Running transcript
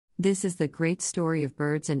This is the great story of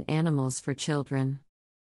birds and animals for children.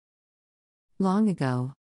 Long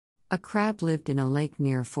ago, a crab lived in a lake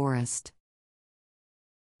near a forest.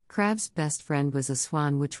 Crab's best friend was a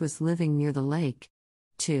swan which was living near the lake,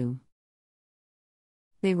 too.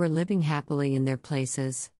 They were living happily in their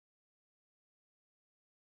places.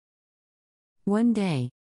 One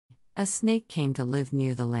day, a snake came to live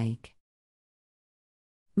near the lake.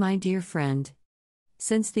 My dear friend,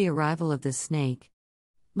 since the arrival of the snake,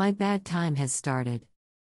 my bad time has started.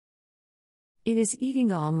 It is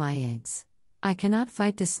eating all my eggs. I cannot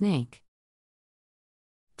fight the snake.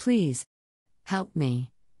 Please, help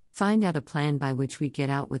me, find out a plan by which we get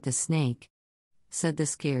out with the snake, said the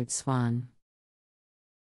scared swan.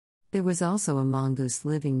 There was also a mongoose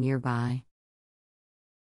living nearby.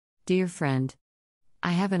 Dear friend,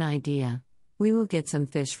 I have an idea. We will get some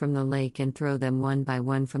fish from the lake and throw them one by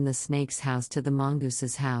one from the snake's house to the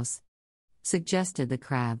mongoose's house, suggested the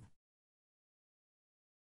crab.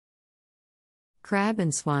 Crab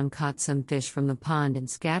and swan caught some fish from the pond and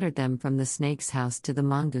scattered them from the snake's house to the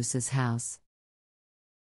mongoose's house.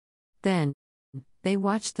 Then, they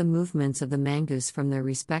watched the movements of the mongoose from their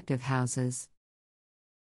respective houses.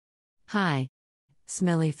 Hi,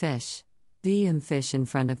 smelly fish. Fish in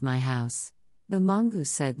front of my house, the mongoose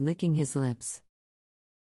said, licking his lips.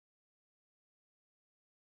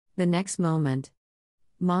 The next moment,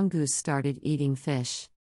 mongoose started eating fish.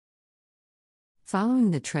 Following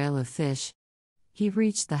the trail of fish, he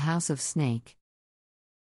reached the house of snake.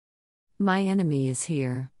 My enemy is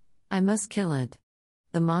here. I must kill it,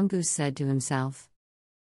 the mongoose said to himself.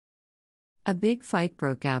 A big fight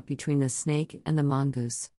broke out between the snake and the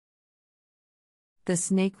mongoose. The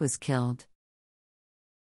snake was killed.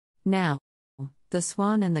 Now, the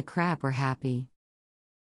swan and the crab were happy.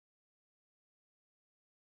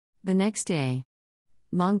 The next day,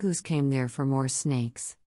 mongoose came there for more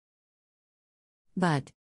snakes.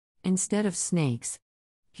 But, instead of snakes,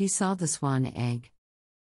 he saw the swan egg.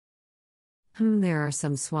 There are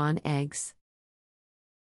some swan eggs.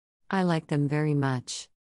 I like them very much.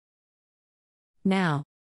 Now,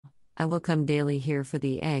 I will come daily here for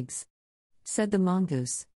the eggs, said the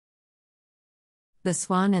mongoose. The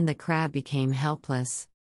swan and the crab became helpless.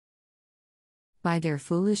 By their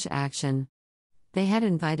foolish action, they had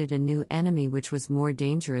invited a new enemy which was more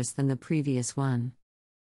dangerous than the previous one.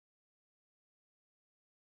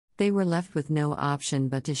 They were left with no option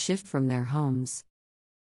but to shift from their homes.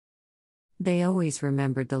 They always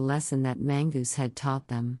remembered the lesson that mongoose had taught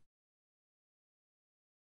them.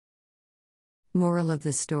 Moral of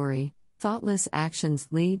the story: thoughtless actions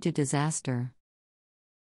lead to disaster.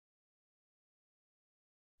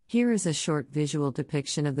 Here is a short visual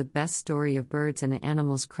depiction of the best story of birds and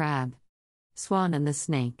animals: Crab, Swan and the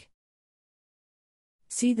Snake.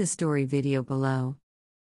 See the story video below.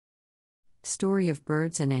 Story of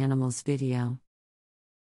Birds and Animals video.